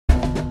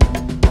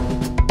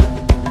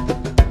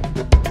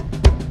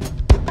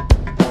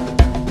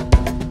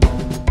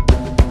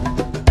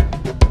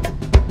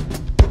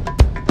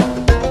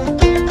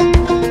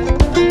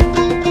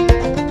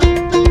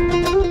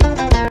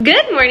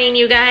Good morning,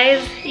 you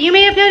guys. You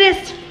may have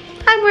noticed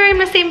I'm wearing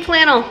the same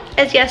flannel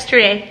as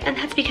yesterday, and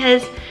that's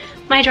because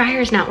my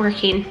dryer's not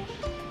working.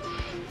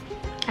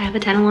 I have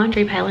a ton of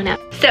laundry piling up.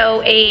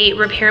 So a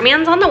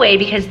repairman's on the way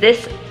because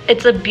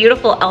it's a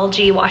beautiful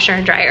LG washer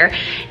and dryer.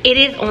 It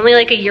is only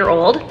like a year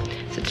old,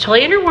 so it's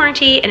totally under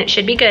warranty and it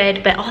should be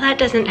good, but all that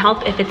doesn't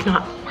help if it's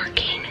not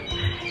working.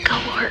 Go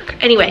work.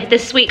 Anyway,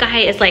 this sweet guy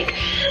is like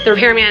the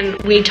repairman.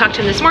 We talked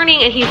to him this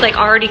morning and he's like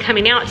already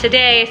coming out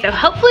today. So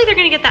hopefully they're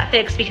gonna get that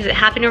fixed because it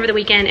happened over the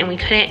weekend and we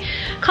couldn't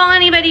call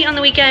anybody on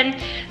the weekend.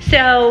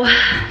 So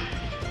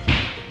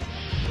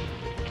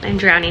I'm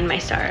drowning my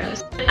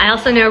sorrows. I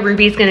also know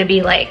Ruby's gonna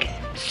be like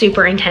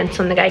super intense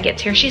when the guy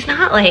gets here. She's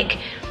not like,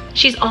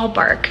 she's all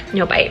bark,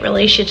 no bite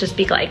really. She'll just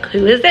be like,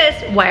 who is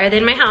this? Why are they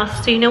in my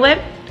house? So you know what?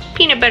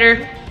 Peanut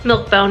butter,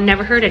 milk bone,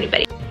 never hurt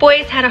anybody.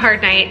 Boys had a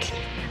hard night.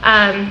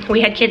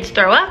 We had kids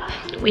throw up,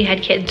 we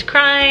had kids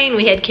crying,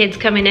 we had kids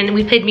coming in and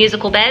we played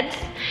musical beds.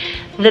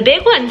 The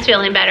big one's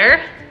feeling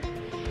better.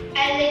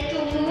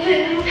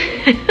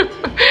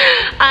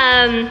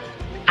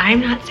 I'm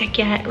not sick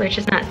yet, Rich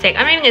is not sick.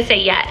 I'm not even gonna say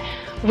yet.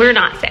 We're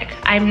not sick.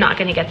 I'm not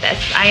gonna get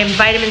this. I am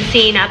vitamin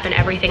C up and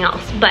everything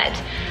else,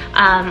 but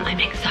I'm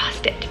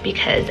exhausted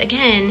because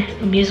again,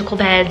 musical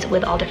beds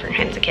with all different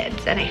kinds of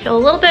kids and I feel a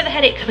little bit of a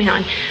headache coming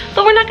on,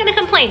 but we're not gonna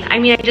complain. I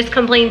mean, I just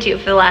complained to you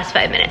for the last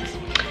 5 minutes.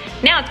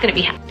 Now it's gonna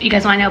be hot. You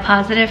guys wanna know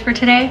positive for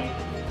today?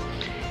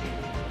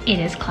 It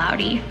is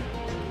cloudy.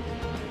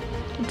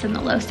 It's in the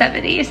low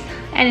 70s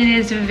and it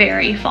is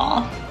very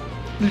fall,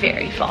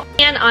 very fall.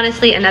 And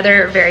honestly,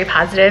 another very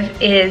positive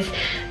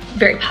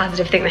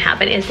thing that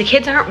happened is the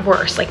kids aren't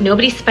worse. Like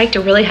nobody spiked a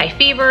really high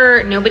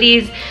fever,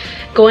 nobody's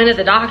going to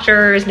the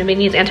doctors, nobody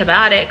needs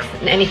antibiotics,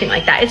 anything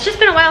like that. It's just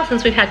been a while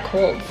since we've had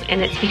colds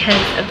and it's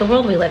because of the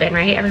world we live in,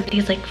 right?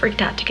 Everybody's like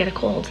freaked out to get a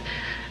cold.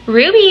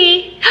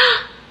 Ruby,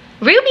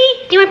 Ruby,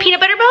 do you want peanut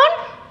butter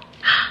bone?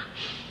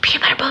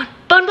 Peanut butter bone,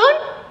 bone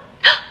bone?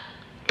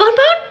 Bone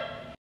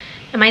bone?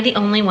 Am I the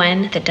only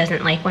one that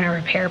doesn't like when a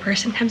repair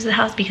person comes to the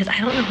house because I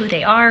don't know who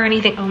they are or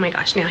anything? Oh my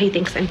gosh, now he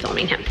thinks I'm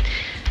filming him.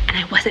 And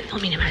I wasn't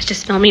filming him, I was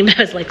just filming, but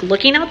I was like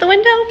looking out the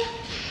window.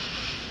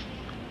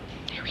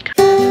 Here we go.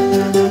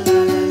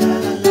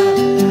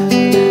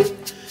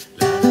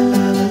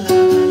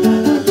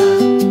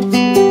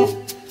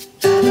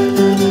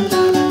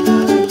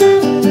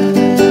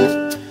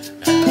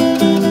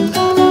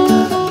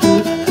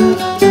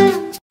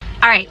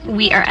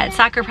 We are at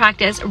soccer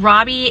practice.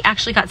 Robbie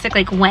actually got sick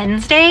like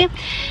Wednesday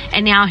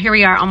and now here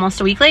we are almost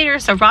a week later.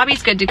 So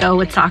Robbie's good to go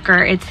with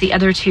soccer. It's the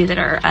other two that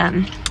are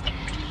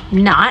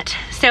not.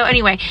 So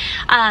anyway,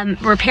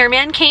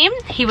 repairman came.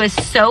 He was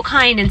so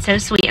kind and so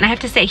sweet. And I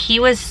have to say, he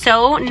was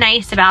so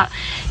nice about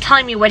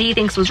telling me what he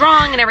thinks was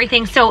wrong and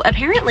everything. So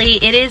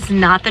apparently it is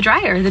not the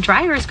dryer. The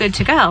dryer is good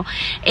to go.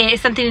 It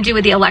is something to do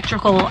with the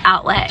electrical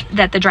outlet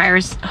that the dryer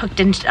is hooked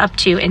up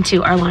to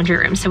into our laundry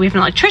room. So we have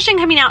an electrician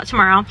coming out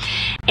tomorrow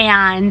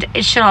and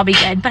it should all be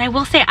good. But I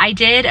will say I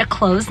did a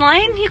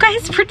clothesline, you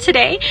guys, for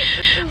today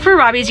for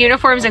Robbie's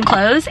uniforms and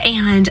clothes.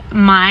 And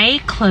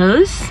my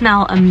clothes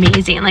smell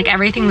amazing. Like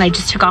everything that I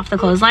just took off the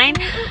clothesline,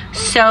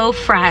 so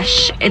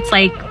fresh. It's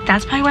like,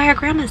 that's probably why our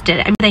grandmas did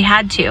it. I mean, they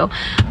had to,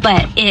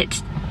 but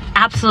it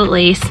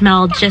absolutely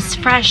smelled just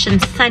fresh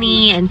and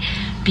sunny and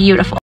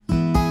beautiful.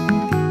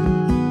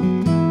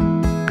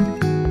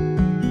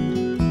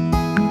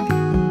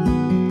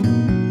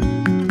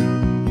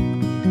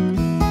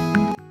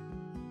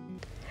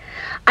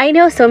 I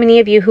know so many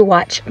of you who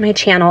watch my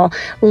channel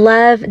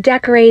love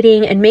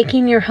decorating and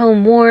making your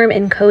home warm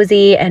and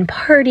cozy and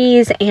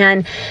parties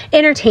and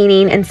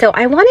entertaining. And so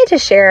I wanted to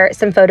share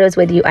some photos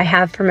with you I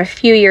have from a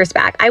few years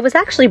back. I was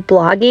actually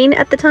blogging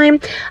at the time.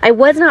 I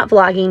was not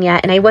vlogging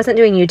yet and I wasn't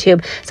doing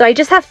YouTube. So I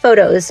just have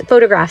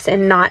photographs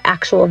and not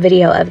actual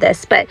video of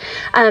this. But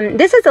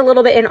this is a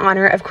little bit in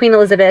honor of Queen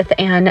Elizabeth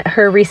and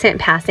her recent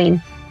passing.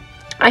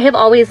 I have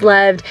always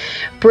loved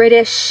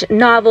British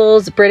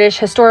novels, British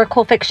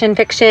historical fiction,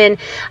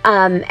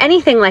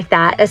 anything like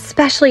that,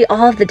 especially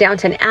all of the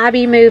Downton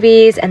Abbey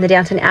movies and the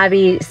Downton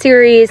Abbey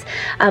series.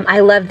 I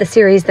love the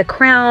series The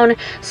Crown.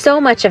 So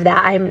much of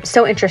that I'm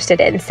so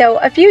interested in. So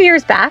a few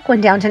years back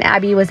when Downton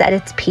Abbey was at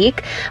its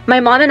peak,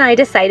 my mom and I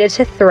decided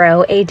to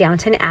throw a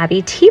Downton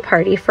Abbey tea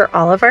party for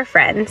all of our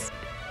friends.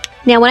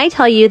 Now, when I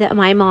tell you that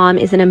my mom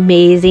is an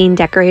amazing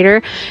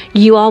decorator,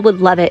 you all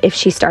would love it if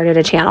she started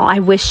a channel. I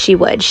wish she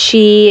would.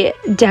 She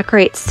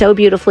decorates so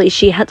beautifully.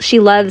 She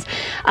loves,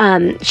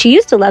 she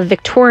used to love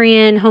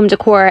Victorian home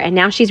decor, and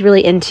now she's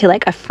really into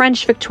like a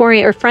French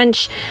Victorian, or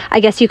French,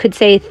 I guess you could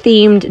say,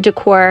 themed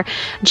decor.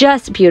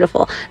 Just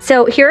beautiful.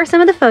 So here are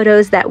some of the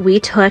photos that we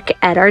took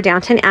at our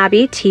Downton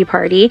Abbey tea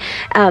party.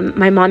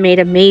 My mom made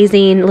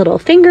amazing little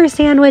finger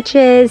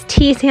sandwiches,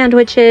 tea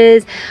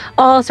sandwiches,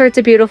 all sorts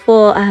of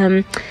beautiful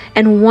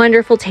and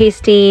wonderful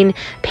tasting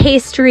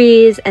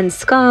pastries and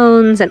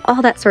scones and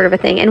all that sort of a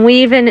thing. And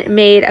we even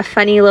made a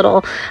funny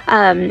little,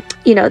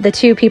 you know, the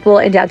two people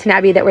in Downton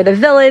Abbey that were the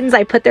villains,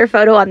 I put their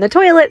photo on the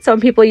toilet so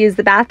when people used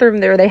the bathroom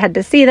there, they had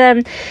to see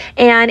them.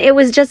 And it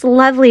was just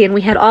lovely. And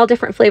we had all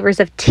different flavors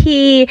of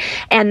tea.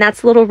 And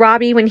that's little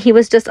Robbie when he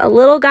was just a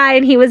little guy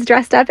and he was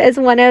dressed up as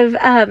one of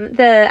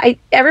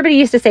everybody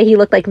used to say he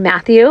looked like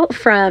Matthew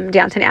from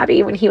Downton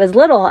Abbey when he was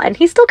little, and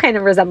he still kind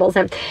of resembles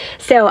him.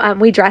 So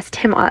we dressed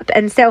him up.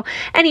 And so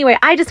anyway,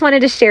 I just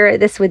wanted to share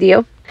this with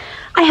you.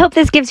 I hope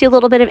this gives you a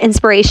little bit of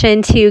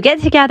inspiration to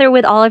get together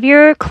with all of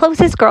your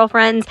closest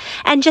girlfriends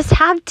and just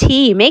have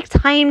tea. Make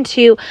time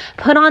to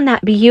put on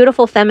that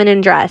beautiful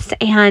feminine dress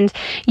and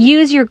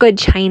use your good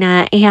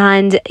china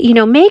and, you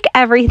know, make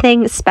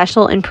everything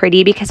special and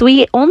pretty, because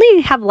we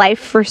only have life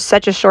for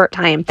such a short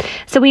time.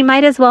 So we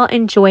might as well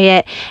enjoy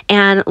it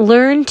and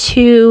learn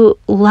to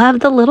love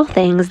the little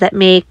things that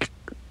make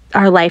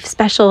our life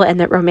special and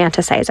that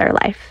romanticize our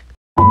life.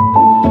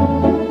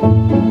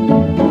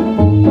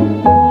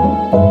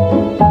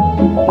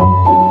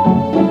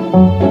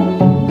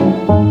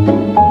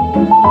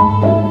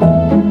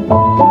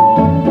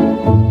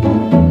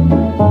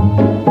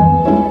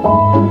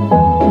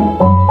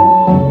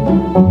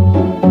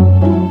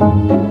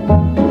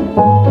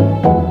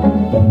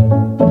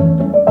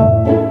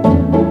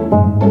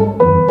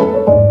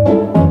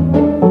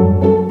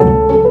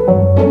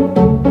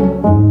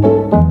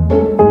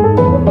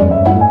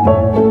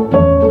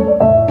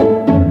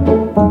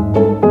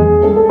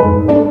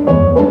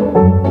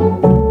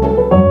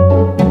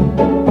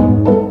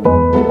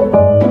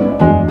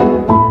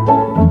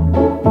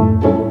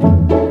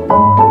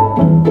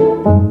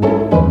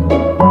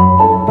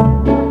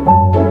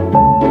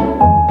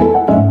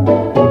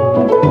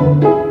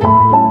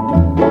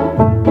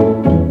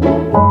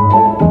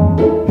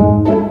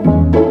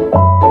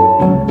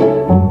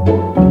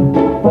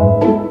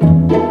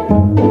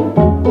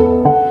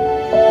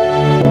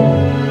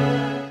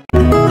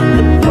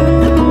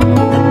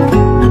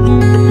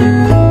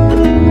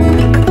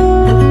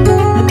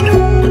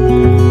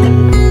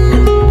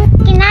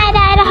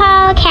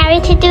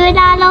 To do it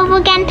all over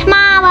again